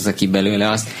nem hozza ki belőle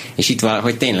azt, és itt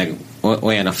valahogy tényleg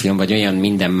olyan a film, vagy olyan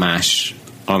minden más,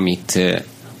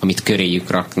 amit köréjük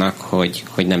raknak,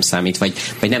 hogy nem számít, vagy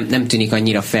nem tűnik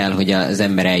annyira fel, hogy az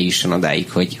ember eljusson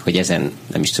odáig, hogy ezen,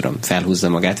 nem is tudom, felhúzza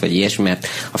magát, vagy ilyesmi, mert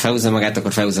ha felhúzza magát,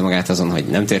 akkor felhúzza magát azon, hogy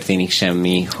nem történik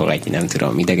semmi, hogy nem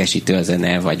tudom, idegesítő a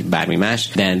zene, vagy bármi más,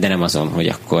 de nem azon, hogy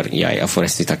akkor a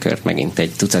Forest Whitakert megint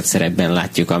egy tucat szerepben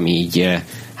látjuk, ami így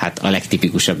hát a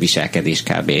legtipikusabb viselkedés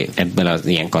kb. Ebből az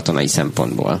ilyen katonai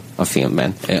szempontból a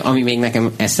filmben. Ami még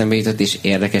nekem eszembe jutott és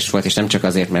érdekes volt, és nem csak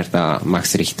azért, mert a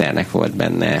Max Richternek volt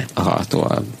benne a hallható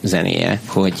a zenéje,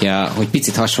 hogy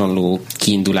picit hasonló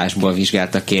kiindulásból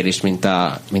vizsgálta a kérdést, mint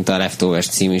a Leftovers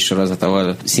című sorozat,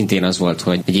 ahol szintén az volt,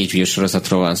 hogy egy HBO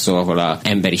sorozatról van szó, ahol az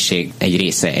emberiség egy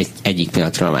része egyik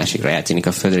pillanatról a másikra eltűnik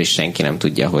a földről, és senki nem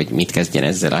tudja, hogy mit kezdjen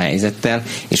ezzel a helyzettel,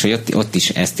 és hogy ott is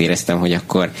ezt éreztem, hogy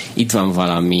akkor itt van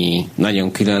valami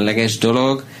nagyon különleges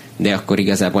dolog, de akkor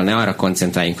igazából ne arra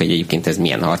koncentráljunk, hogy egyébként ez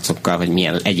milyen harcokkal, vagy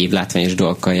milyen egyéb látványos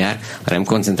dolgokkal jár, hanem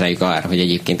koncentráljuk arra, hogy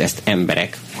egyébként ezt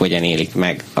emberek hogyan élik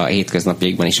meg a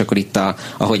hétköznapjaikban, és akkor itt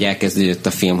ahogy elkezdődött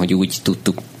a film, hogy úgy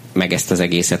tudtuk meg ezt az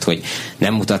egészet, hogy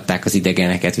nem mutatták az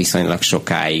idegeneket viszonylag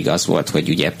sokáig, az volt, hogy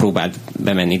ugye próbált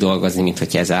bemenni dolgozni, mint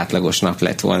hogy ez átlagos nap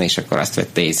lett volna, és akkor azt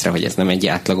vette észre, hogy ez nem egy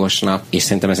átlagos nap, és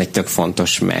szerintem ez egy tök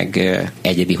fontos, meg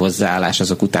egyedi hozzáállás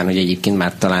azok után, hogy egyébként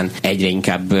már talán egyre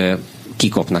inkább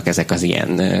kikopnak ezek az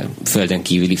ilyen földön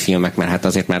kívüli filmek, mert hát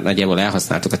azért már nagyjából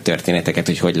elhasználtuk a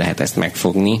történeteket, hogy lehet ezt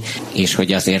megfogni, és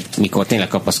hogy azért, mikor tényleg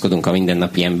kapaszkodunk a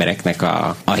mindennapi embereknek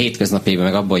a hétköznapjaiban,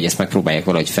 meg abban, hogy ezt megpróbálják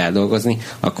valahogy feldolgozni,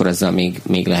 akkor azzal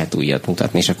még lehet újat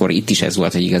mutatni, és akkor itt is ez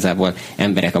volt, hogy igazából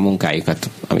emberek a munkájukat,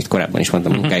 amit korábban is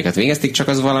mondtam, munkájukat végezték, csak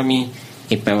az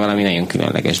éppen valami nagyon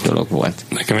különleges dolog volt.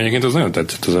 Nekem egyébként az nagyon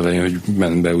tetszett az elején, hogy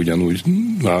ment be ugyanúgy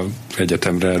a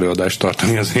egyetemre előadást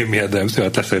tartani az Amy Adams,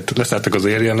 hát leszálltak az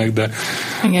érjenek, de...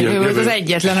 Igen, ő volt az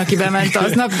egyetlen, aki bement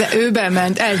aznap, de ő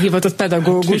bement, elhivatott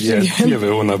pedagógus. Jövő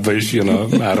hónapban is jön a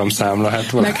áramszámla.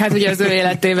 Meg hát ugye az ő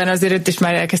életében azért is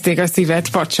már elkezdték a szívet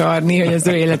facsarni, hogy az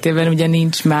ő életében ugye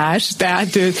nincs más,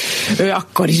 tehát ő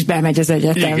akkor is bemegy az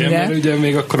egyetemre. Igen, mert ugye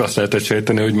még akkor azt lehetett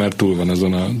sejteni, hogy már túl van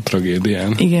azon a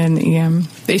tragédián. Igen.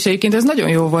 És egyébként ez nagyon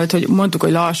jó volt, hogy mondtuk,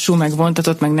 hogy lassú, meg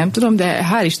vontatott, meg nem tudom, de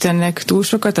hál' Istennek túl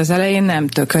sokat az elején nem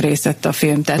tökörészett a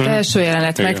film. Tehát első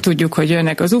jelenet megtudjuk, hogy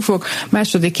jönnek az ufók,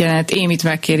 második jelenet Amyt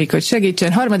megkérik, hogy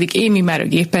segítsen, harmadik Amy már a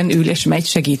gépen ül és megy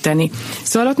segíteni.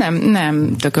 Szóval ott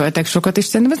nem tököltek sokat, és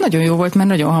szerintem ez nagyon jó volt, mert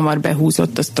nagyon hamar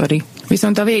behúzott a sztori.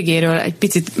 Viszont a végéről egy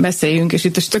picit beszéljünk, és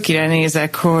itt a Stökire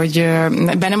nézek, hogy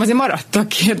bennem azért maradtak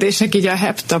kérdések így a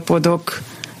heptapodok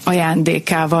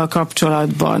ajándékával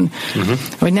kapcsolatban.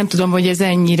 Vagy nem tudom, hogy ez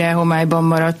ennyire homályban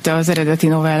maradt az eredeti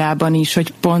novellában is,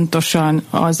 hogy pontosan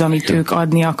az, amit ők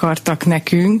adni akartak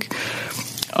nekünk,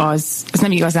 az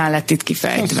nem igazán lett itt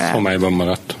kifejtve. Ez homályban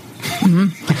maradt.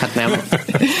 Hát nem.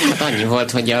 Hát annyi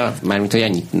volt, hogy mármint hogy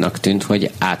annyinak tűnt, hogy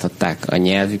átadták a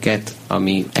nyelvüket,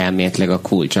 ami elméletileg a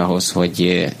kulcs ahhoz,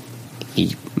 hogy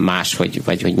így máshogy,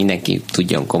 vagy hogy mindenki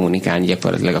tudjon kommunikálni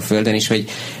gyakorlatilag a Földön is, hogy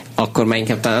akkor már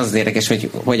inkább talán az érdekes, hogy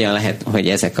hogyan lehet, hogy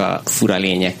ezek a fura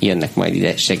lények jönnek majd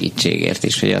ide segítségért,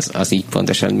 és hogy az így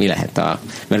pontosan mi lehet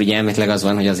mert ugye elméletileg az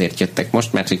van, hogy azért jöttek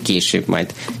most, mert hogy később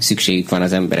majd szükségük van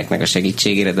az embereknek a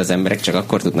segítségére, de az emberek csak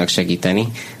akkor tudnak segíteni,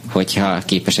 hogyha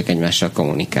képesek egymással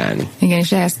kommunikálni. Igen,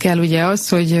 és ehhez kell ugye az,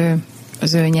 hogy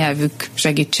az ő nyelvük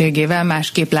segítségével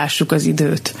másképp lássuk az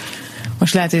időt.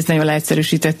 Most lehet, hogy ezt nagyon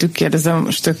leegyszerűsítettük, kérdezem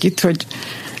most itt, hogy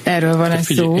erről van ez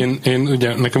szó. Én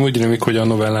ugye, nekem úgy rémlik, hogy a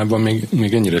novellában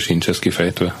még ennyire sincs ez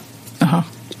kifejtve. Aha.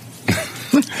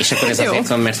 És akkor ez azért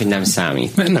van, mert hogy nem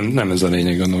számít. Nem ez a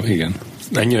lényeg, igen.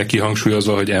 Ennyire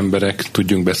kihangsúlyozva, hogy emberek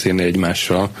tudjunk beszélni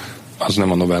egymással, az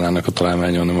nem a novellának a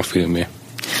találmánya, hanem a filmé.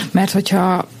 Mert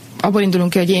hogyha abból indulunk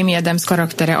ki, hogy Amy Adams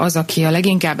karaktere az, aki a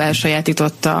leginkább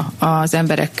elsajátította az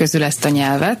emberek közül ezt a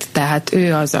nyelvet, tehát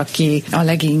ő az, aki a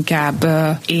leginkább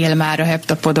él már a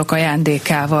heptapodok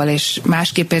ajándékával, és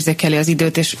másképp érzékeli az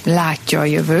időt, és látja a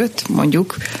jövőt,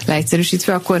 mondjuk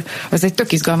leegyszerűsítve, akkor az egy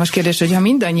tök izgalmas kérdés, hogy ha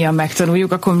mindannyian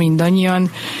megtanuljuk, akkor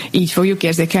mindannyian így fogjuk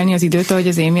érzékelni az időt, ahogy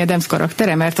az Amy Adams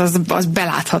karaktere, mert az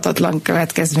beláthatatlan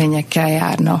következményekkel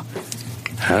járna.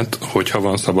 Hát, hogyha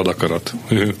van szabad akarat.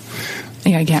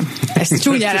 Ja, igen. Ezt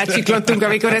csúnyán átsiklottunk,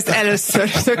 amikor ezt először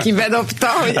Szöki bedobta,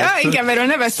 hogy igen, erről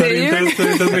ne beszéljünk.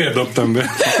 Szerintem miért dobtam be?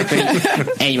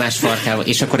 Egymás farkával.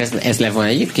 És akkor ez le van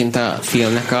egyébként a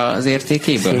filmnek az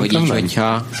értékéből? Szerintem hogy így, nem.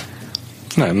 hogyha...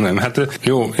 Nem. Hát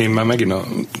jó, én már megint a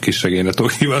kisregényre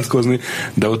tudok hivatkozni,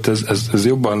 de ott ez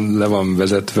jobban le van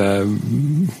vezetve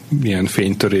ilyen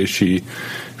fénytörési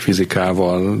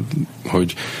fizikával,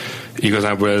 hogy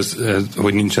igazából ez,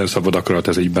 hogy nincsen szabad akarat,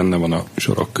 ez így benne van a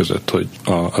sorok között, hogy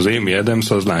az Amy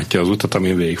Adams az látja az utat,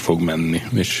 amin végig fog menni,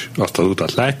 és azt az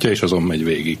utat látja, és azon megy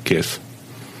végig, kész.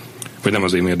 Vagy nem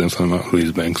az Amy Adams, hanem a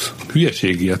Louise Banks.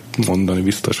 Hülyeség ilyet mondani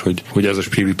biztos, hogy ez a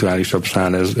spirituálisabb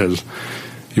szál, ez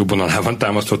jobban alá van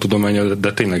támasztva a tudománnyal,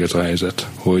 de tényleg ez a helyzet,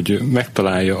 hogy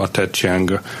megtalálja a Ted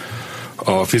Chiang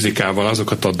a fizikával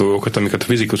azokat a dolgokat, amiket a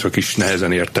fizikusok is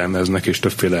nehezen értelmeznek, és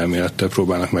többféle elmélettel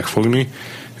próbálnak megfogni,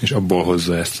 és abból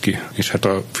hozza ezt ki. És hát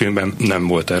a filmben nem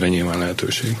volt erre nyilván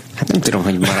lehetőség. Hát nem tudom,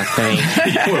 hogy maradt el.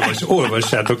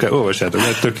 Olvassátok,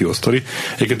 ez tök jó sztori.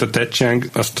 Egyébként a Ted Chiang,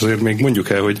 azt azért még mondjuk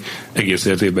el, hogy egész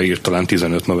életében írt talán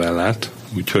 15 novellát,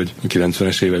 úgyhogy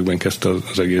 90-es években kezdte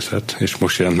az egészet, és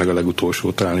most jelent meg a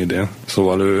legutolsó talán idén.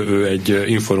 Szóval ő egy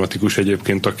informatikus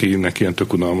egyébként, akinek ilyen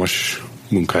tök unalmas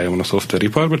munkája van a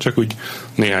szoftveriparban, csak úgy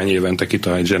néhány évente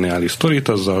kitalál egy zseniális sztorit,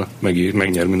 azzal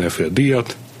megnyer mindenféle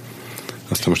díjat,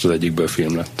 aztán most az egyikből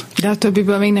film lett. De a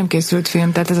többiből még nem készült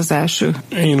film, tehát ez az első.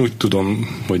 Én úgy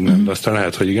tudom, hogy nem, de aztán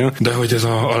lehet, hogy igen. De hogy ez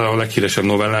a leghíresebb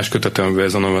novellás kötete, amiben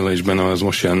ez a novella is benne, az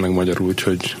most jelent meg magyarul,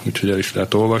 úgyhogy el is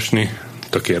lehet olvasni.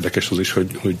 Tök érdekes az is,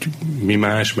 hogy mi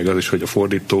más, meg az is, hogy a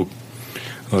fordító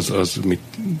az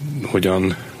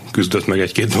hogyan küzdött meg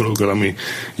egy-két dologgal, ami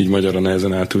így magyarra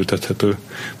nehezen átültethető.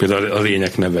 Például a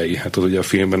lények nevei. Hát az ugye a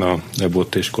filmben a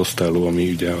Abbott és Costello, ami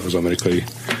ugye az amerikai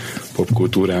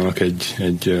popkultúrának egy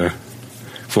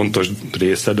fontos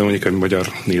része, de mondjuk a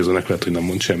magyar nézőnek lehet, hogy nem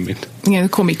mond semmit. Igen,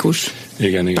 komikus.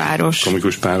 Igen, páros.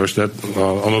 Komikus páros, de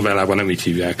a novellában nem így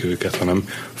hívják őket, hanem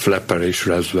Flapper és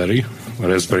Raspberry. A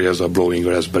Raspberry az a Blowing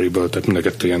Raspberry-ből, tehát mind a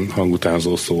kettő ilyen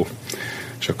hangutánzó szó.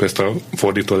 És akkor ezt a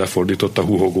fordító lefordította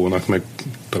huhogónak, meg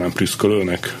talán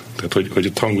prüszkölőnek. Tehát, hogy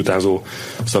ott hangutázó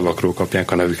szavakról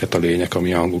kapják a nevüket a lények,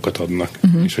 ami hangokat adnak.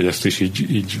 És hogy ezt is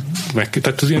így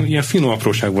tehát az ilyen finom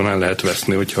apróságban el lehet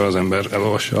veszni, hogyha az ember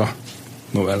elolvassa a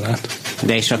novellát.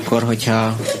 De és akkor,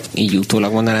 hogyha így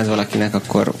utólag mondanád valakinek,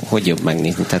 akkor hogy jobb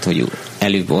megnézni? Tehát, hogy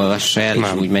előbb olvassa el, és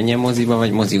úgy menjen moziba,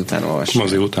 vagy mozi után olvassa?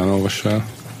 Mozi után olvassa el.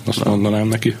 Azt mondanám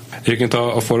neki. Egyébként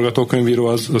a forgatókönyvíró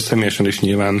az személyesen is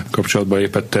nyilván kapcsolatba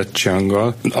lépett Ted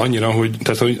Chianggal. Annyira, hogy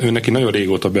ő neki nagyon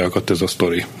régóta beakadt ez a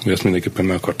sztori, hogy ezt mindenképpen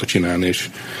meg akarta csinálni, és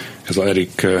ez a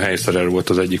Eric Heisserer volt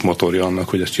az egyik motorja annak,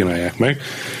 hogy ezt csinálják meg.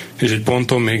 És egy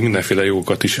ponton még mindenféle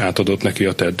jókat is átadott neki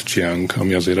a Ted Chiang,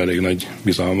 ami azért elég nagy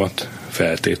bizalmat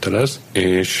feltételez,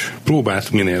 és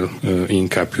próbált minél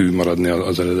inkább hű maradni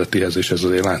az eredetihez, és ez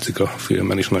azért látszik a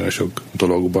filmben is nagyon sok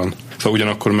dologban. Szóval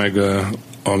ugyanakkor meg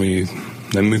ami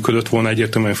nem működött volna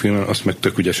egyértelműen a filmen, azt meg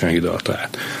tök ügyesen hidalta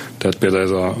át. Tehát például ez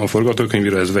a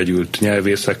forgatókönyvíró, ez vegyült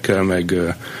nyelvészekkel, meg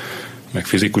meg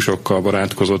fizikusokkal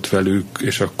barátkozott velük,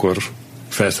 és akkor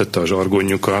felszedte a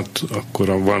zsargonjukat, akkor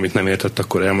valamit nem értett,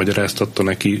 akkor elmagyaráztatta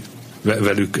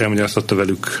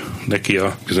velük neki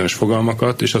a bizonyos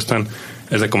fogalmakat, és aztán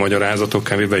ezek a magyarázatok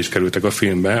kb. Be is kerültek a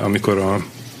filmbe, amikor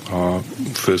a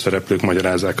főszereplők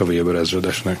magyarázzák a Weber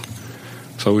ezredesnek.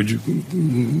 Szóval úgy...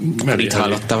 Itt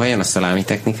hallotta vajon a szalámi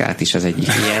technikát is az egyik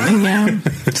ilyen? Igen.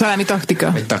 Szalámi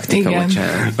taktika. Vagy taktika, igen.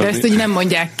 Bocsánat. De ezt úgy nem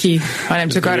mondják ki, hanem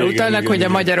csak arra utalnak, hogy a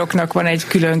magyaroknak van egy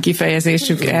külön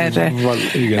kifejezésük erre.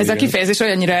 Ez a kifejezés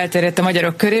olyannyira elterjedt a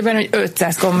magyarok körében, hogy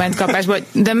 500 kommentkapásban,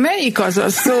 de melyik az a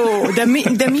szó?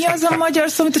 De mi az a magyar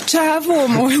szó, amit a csávó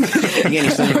mond? Igen,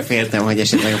 és nagyon féltem, hogy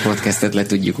esetleg a podcastet le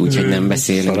tudjuk úgy, hogy nem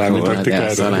beszélünk róla, de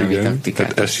a szalámi taktikát.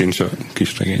 Tehát ez sincs a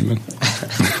kisregényben.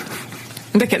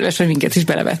 De kedves, hogy minket is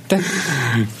belevette.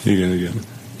 Igen.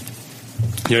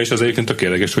 Ja, és az egyébként tök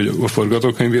érdekes, hogy a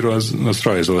forgatókönyvíró az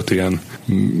rajzolt ilyen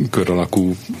kör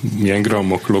alakú, milyen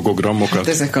grammok, logogrammokat. Hát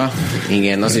ezek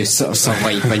az ő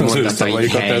szavaik, vagy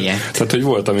mondataik helye. Tehát, hogy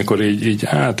volt, amikor így,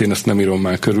 hát én ezt nem írom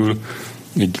már körül,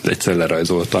 így egyszer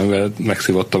lerajzoltam, mert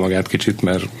megszívotta magát kicsit,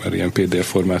 mert ilyen PDF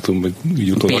formátumban így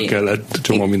utólag kellett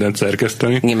csomó mindent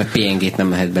szerkeszteni. Igen, mert PNG-t nem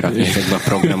lehet berakni ezekbe a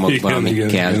programokba,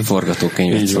 amikkel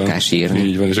forgatókönyvet szokás írni.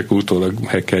 Így van, és akkor utólag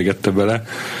hekkelgette bele,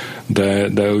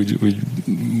 de úgy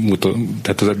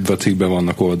tehát ebben a cikkben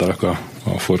vannak oldalak a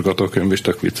forgatókönyv, és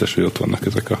tök vicces, hogy ott vannak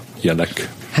ezek a jelek.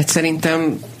 Hát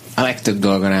szerintem a legtöbb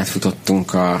dolgon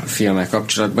átfutottunk a filmmel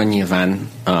kapcsolatban, nyilván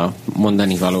a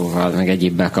mondani valóval, meg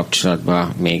egyébbel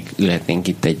kapcsolatban még ülhetnénk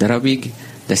itt egy darabig,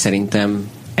 de szerintem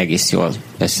egész jól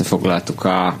összefoglaltuk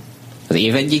az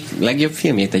év egyik legjobb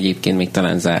filmjét, egyébként még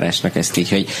talán zárásnak ezt így,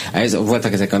 hogy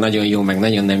voltak ezek a nagyon jó, meg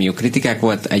nagyon nem jó kritikák,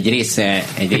 volt egy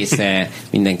része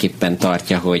mindenképpen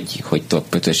tartja, hogy top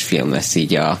 5-ös film lesz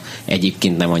így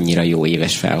egyébként nem annyira jó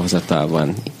éves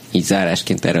felhozatalban. Így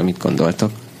zárásként erről mit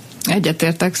gondoltok?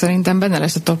 Egyetértek, szerintem benne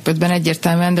lesz a top 5-ben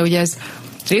egyértelműen, de ugye ez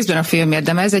részben a film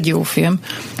érdeme, ez egy jó film,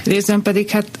 részben pedig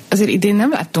hát azért idén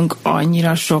nem láttunk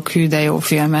annyira sok hű, de jó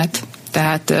filmet.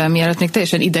 Tehát mielőtt még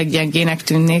teljesen ideggyengének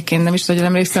tűnnék, én nem is nagyon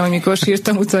emlékszem, hogy mikor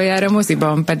sírtam utoljára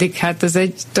moziban, pedig hát ez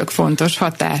egy tök fontos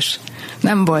hatás.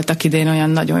 Nem voltak idén olyan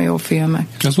nagyon jó filmek.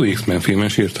 Az új X-Men filmen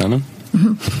sírtál, nem?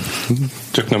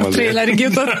 Csak nem azért. A trailerig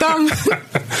jutottam.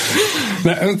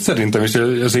 Szerintem is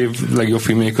az év legjobb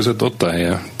filmjei között ott a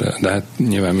helye. De hát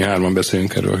nyilván mi hárman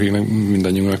beszélünk erről, akinek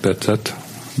mindannyiunknak tetszett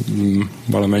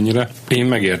valamennyire. Én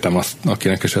megértem azt,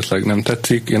 akinek esetleg nem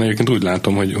tetszik. Én egyébként úgy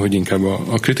látom, hogy inkább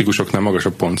a kritikusoknál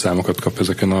magasabb pontszámokat kap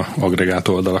ezeken az agregált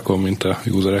oldalakon, mint a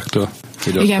userektől.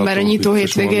 Igen, mert a nyitó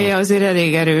hétvégéje azért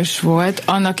elég erős volt.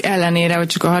 Annak ellenére, hogy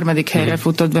csak a 3. helyre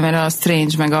futott be, mert a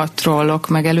Strange meg a Trollok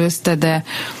megelőzte, de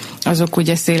azok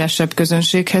ugye szélesebb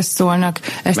közönséghez szólnak.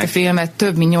 Ezt a filmet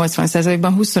több mint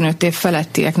 80%-ban 25 év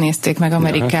felettiek nézték meg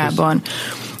Amerikában.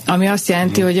 Ami azt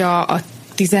jelenti, hogy a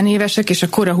tizenévesek és a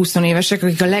kora 20 évesek,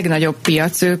 akik a legnagyobb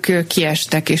piac, ők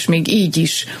kiestek, és még így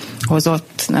is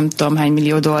hozott nem tudom hány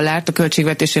millió dollárt, a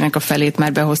költségvetésének a felét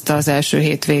már behozta az első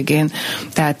hétvégén.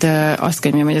 Tehát azt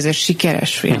kell mondjam, hogy azért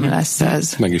sikeres film lesz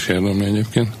ez. Meg is érdemli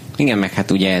egyébként. Igen, meg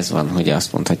hát ugye ez van, hogy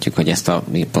azt mondhatjuk, hogy ezt a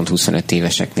pont 25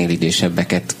 éveseknél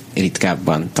idősebbeket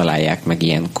ritkábban találják meg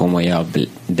ilyen komolyabb,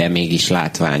 de mégis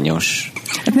látványos.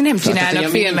 Hát mi nem csinálnak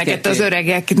filmeket az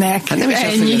öregeknek. Hát nem is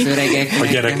az, hogy az öregeknek. A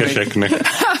gyerekeseknek.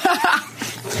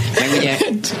 Meg ugye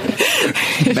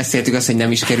beszéltük azt, hogy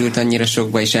nem is került annyira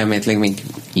sokba, és elméletileg még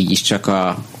így is csak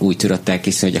úgy tudott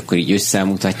elkészülni, hogy akkor így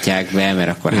összemutatják be, mert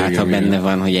akkor hát ha benne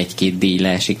van, hogy egy-két díj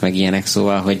leesik, meg ilyenek,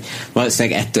 szóval, hogy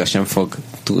valószínűleg ettől sem fog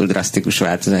túl drasztikus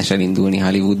változás elindulni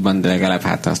Hollywoodban, de legalább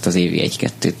hát azt az évi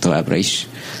 1-2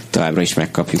 továbbra is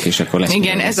megkapjuk, és akkor lesz.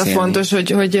 Igen, ez beszélni. A fontos,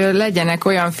 hogy legyenek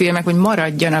olyan filmek, hogy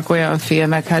maradjanak olyan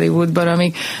filmek Hollywoodban,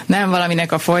 amik nem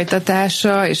valaminek a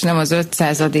folytatása, és nem az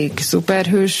 500.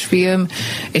 szuperhős film,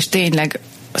 és tényleg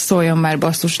szóljon már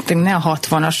basszus, ne a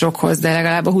 60-asokhoz, de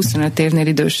legalább a 25 évnél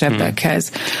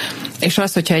idősebbekhez. És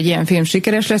az, hogyha egy ilyen film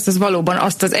sikeres lesz, az valóban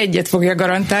azt az egyet fogja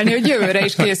garantálni, hogy jövőre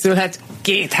is készülhet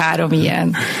 2-3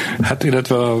 ilyen. Hát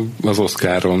illetve az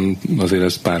Oscaron azért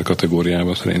ez pár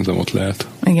kategóriában szerintem ott lehet.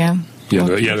 Igen.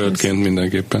 Jelöltként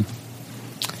mindenképpen.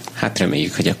 Hát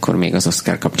reméljük, hogy akkor még az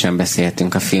Oscar kapcsán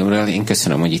beszélhetünk a filmről. Én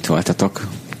köszönöm, hogy itt voltatok.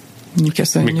 Mi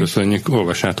köszönjük.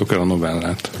 Olvassátok el a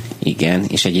novellát. Igen,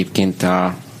 és egyébként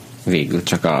végül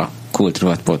csak a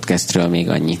Kultrovat podcastről még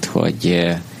annyit, hogy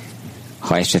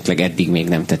ha esetleg eddig még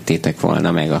nem tettétek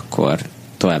volna meg, akkor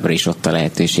továbbra is ott a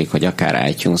lehetőség, hogy akár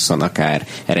iTunes-on, akár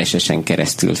RSS-en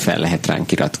keresztül fel lehet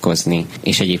ránk iratkozni,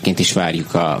 és egyébként is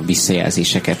várjuk a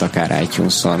visszajelzéseket, akár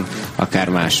iTunes-on, akár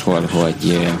máshol,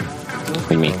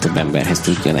 hogy még több emberhez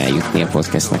tudjon eljutni a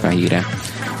podcastnak a híre.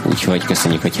 úgyhogy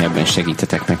köszönjük, hogyha ebben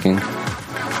segítetek nekünk.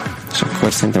 És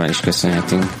akkor szerintem el is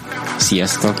köszönhetünk.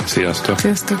 Sziasztok! Sziasztok!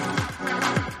 Sziasztok!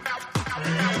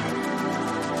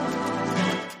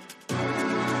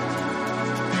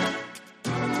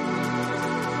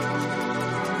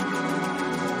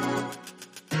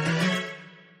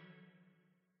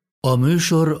 A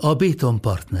műsor a Béton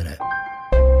partnere.